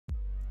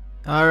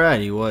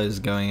Alrighty, what is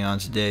going on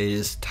today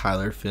is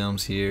Tyler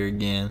Films here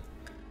again,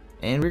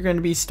 and we're going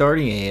to be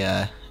starting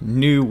a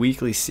new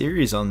weekly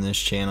series on this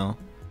channel.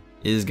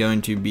 It is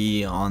going to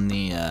be on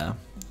the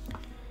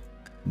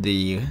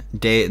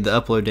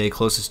upload day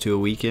closest to a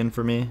weekend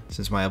for me,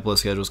 since my upload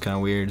schedule is kind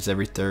of weird. It's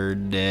every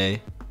third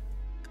day,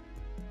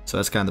 so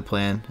that's kind of the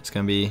plan. It's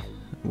going to be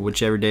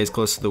whichever day is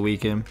close to the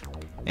weekend,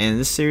 and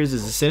this series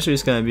is essentially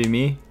just going to be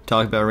me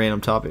talking about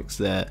random topics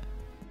that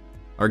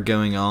are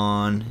going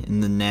on in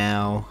the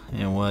now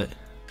and what,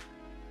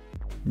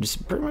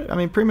 just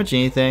pretty much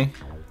anything.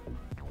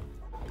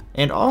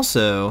 And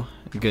also,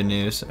 good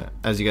news,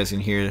 as you guys can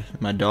hear,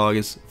 my dog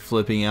is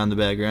flipping out in the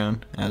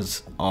background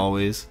as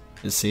always,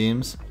 it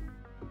seems.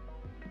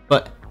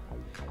 But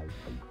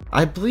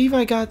I believe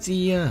I got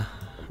the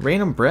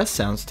random breath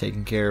sounds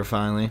taken care of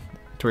finally,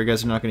 to where you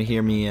guys are not going to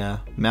hear me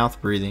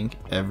mouth breathing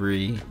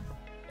every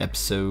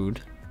episode,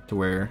 to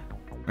where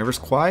whenever it's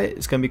quiet,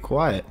 it's going to be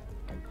quiet.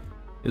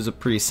 It was a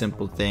pretty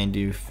simple thing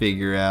to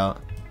figure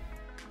out.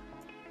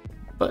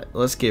 But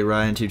let's get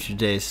right into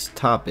today's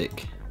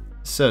topic.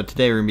 So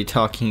today we're going to be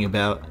talking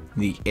about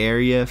the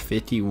Area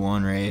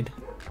 51 raid.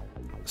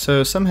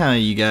 So somehow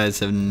you guys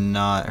have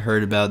not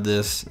heard about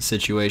this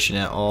situation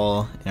at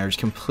all and are just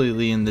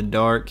completely in the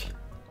dark.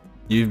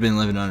 You've been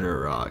living under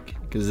a rock,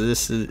 because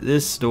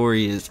this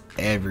story is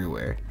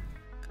everywhere.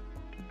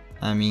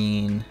 I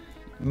mean,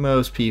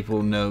 most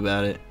people know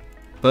about it.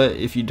 But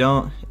if you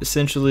don't,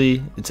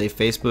 essentially it's a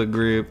Facebook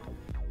group,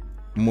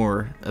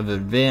 more of an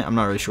event. I'm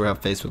not really sure how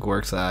Facebook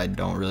works. I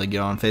don't really get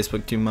on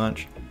Facebook too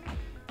much.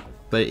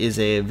 But it is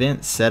an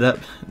event set up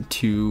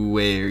to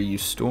where you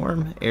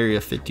storm Area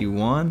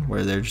 51,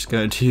 where they're just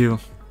going to,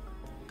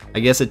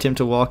 I guess, attempt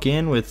to walk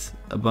in with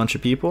a bunch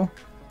of people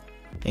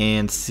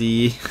and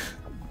see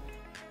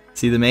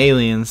them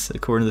aliens,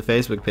 according to the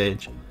Facebook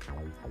page.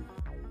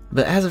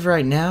 But as of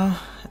right now,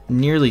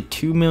 nearly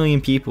 2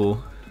 million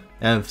people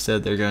have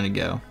said they're going to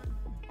go.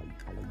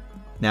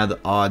 Now the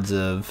odds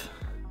of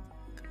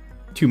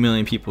 2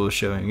 million people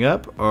showing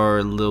up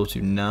are little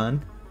to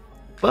none,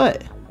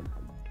 but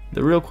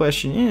the real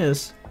question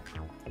is,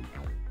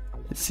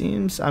 it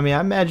seems, I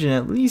imagine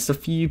at least a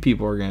few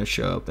people are going to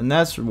show up, and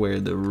that's where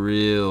the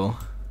real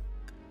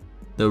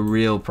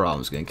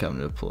problem is going to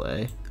come into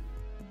play.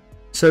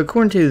 So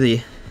according to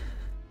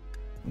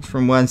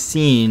from what I've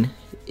seen,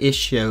 it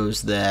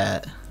shows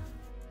that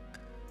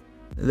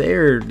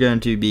they're going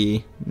to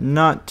be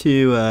not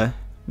too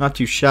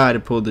shy to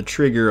pull the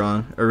trigger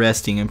on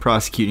arresting and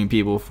prosecuting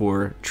people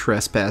for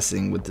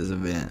trespassing with this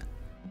event.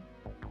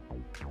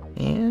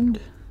 And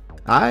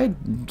I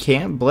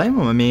can't blame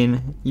them. I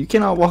mean, you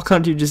cannot walk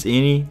onto just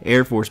any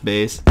Air Force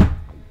base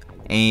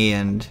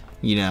and,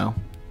 you know,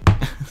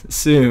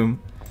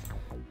 assume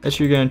that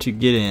you're going to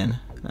get in.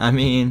 I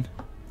mean,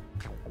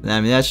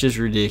 that's just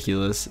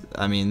ridiculous.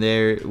 I mean,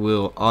 there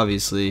will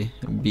obviously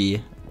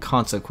be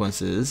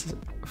consequences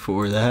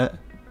for that,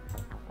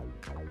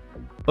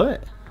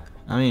 but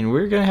I mean,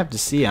 we're gonna have to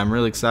see. I'm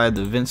really excited.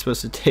 The event's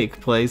supposed to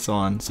take place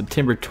on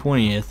September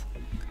 20th,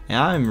 and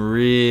I'm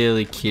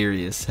really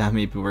curious how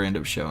many people are end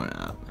up showing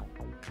up.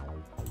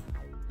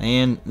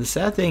 And the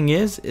sad thing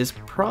is, it's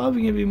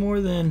probably gonna be more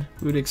than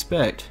we would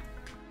expect.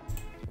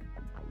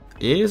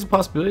 It is a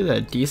possibility that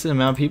a decent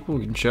amount of people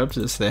can show up to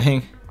this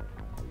thing,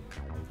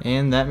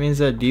 and that means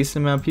that a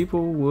decent amount of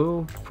people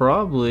will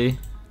probably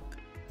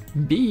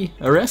be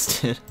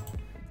arrested.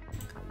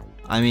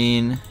 I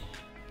mean,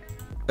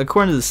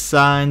 according to the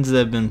signs that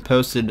have been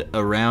posted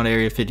around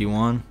Area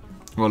 51,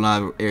 well,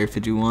 not Area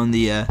 51,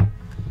 the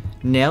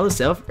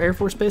Nellis Air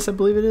Force Base, I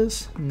believe it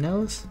is.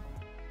 Nellis?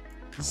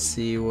 Let's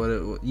see what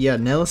it was. Yeah,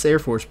 Nellis Air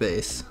Force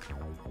Base.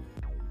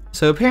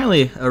 So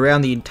apparently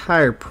around the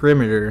entire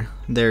perimeter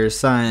there are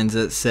signs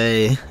that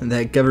say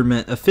that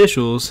government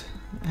officials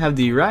have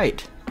the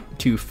right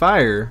to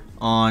fire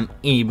on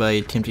anybody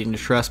attempting to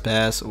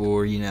trespass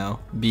or, you know,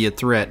 be a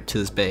threat to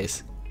this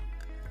base.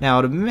 Now,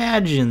 I'd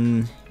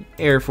imagine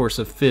Air Force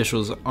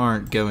officials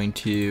aren't going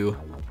to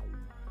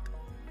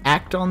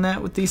act on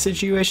that with these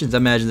situations. I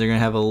imagine they're going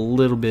to have a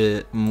little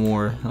bit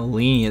more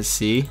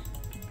leniency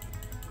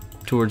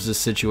towards this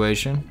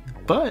situation.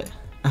 But,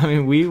 I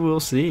mean, we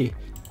will see.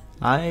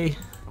 I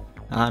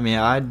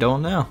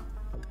don't know.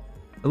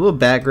 A little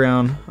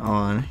background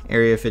on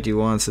Area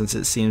 51, since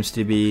it seems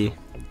to be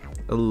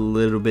a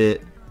little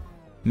bit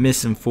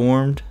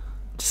misinformed,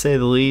 to say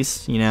the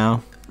least, you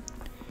know.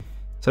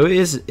 So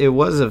it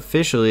was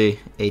officially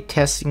a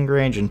testing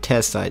range and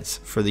test sites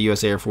for the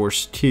U.S. Air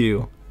Force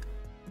to,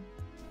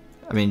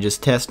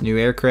 just test new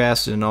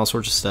aircrafts and all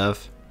sorts of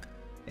stuff.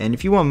 And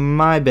if you want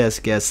my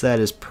best guess, that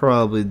is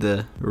probably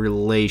the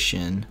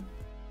relation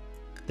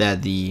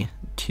that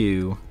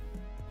to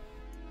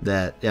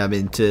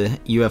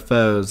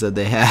UFOs that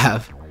they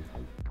have.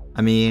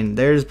 I mean,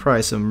 there's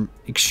probably some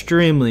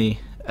extremely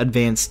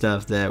advanced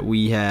stuff that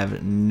we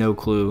have no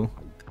clue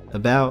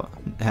about,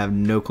 have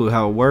no clue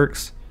how it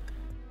works.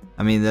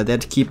 I mean, that they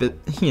have to keep it,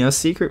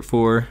 secret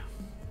for,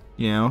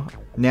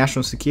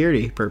 national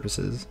security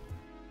purposes.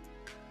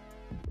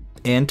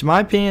 And to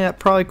my opinion, that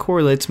probably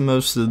correlates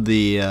most of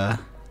the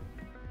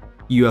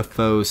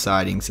UFO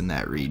sightings in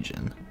that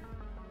region.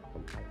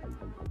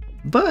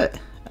 But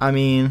I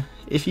mean,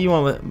 if you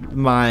want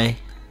my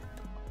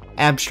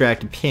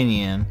abstract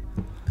opinion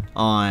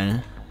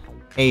on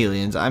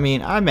aliens, I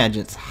mean, I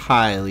imagine it's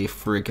highly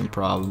freaking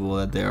probable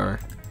that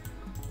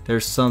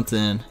there's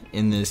something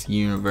in this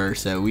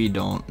universe that we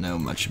don't know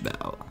much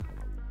about.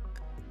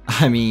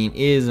 I mean, it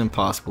is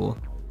impossible.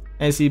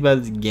 As you see by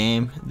this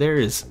game, there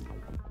is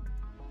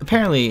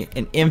apparently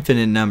an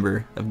infinite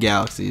number of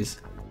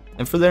galaxies,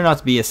 and for there not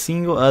to be a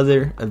single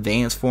other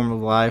advanced form of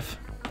life,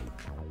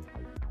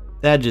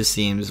 that just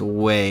seems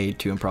way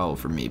too improbable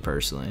for me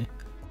personally.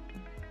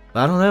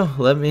 But I don't know.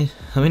 Let me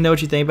know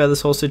what you think about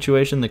this whole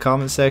situation in the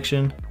comment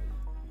section,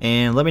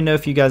 and let me know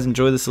if you guys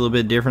enjoy this a little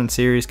bit different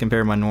series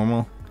compared to my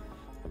normal.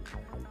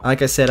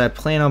 Like I said, I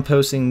plan on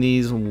posting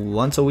these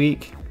once a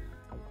week,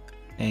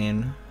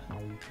 and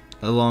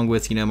along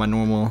with, you know, my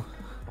normal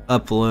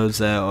uploads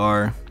that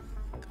are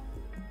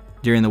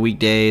during the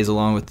weekdays,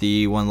 along with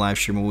the one live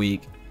stream a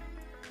week.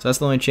 So that's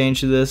the only change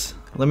to this.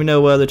 Let me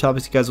know what other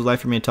topics you guys would like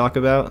for me to talk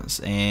about,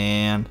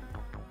 and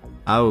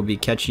I will be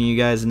catching you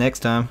guys next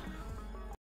time.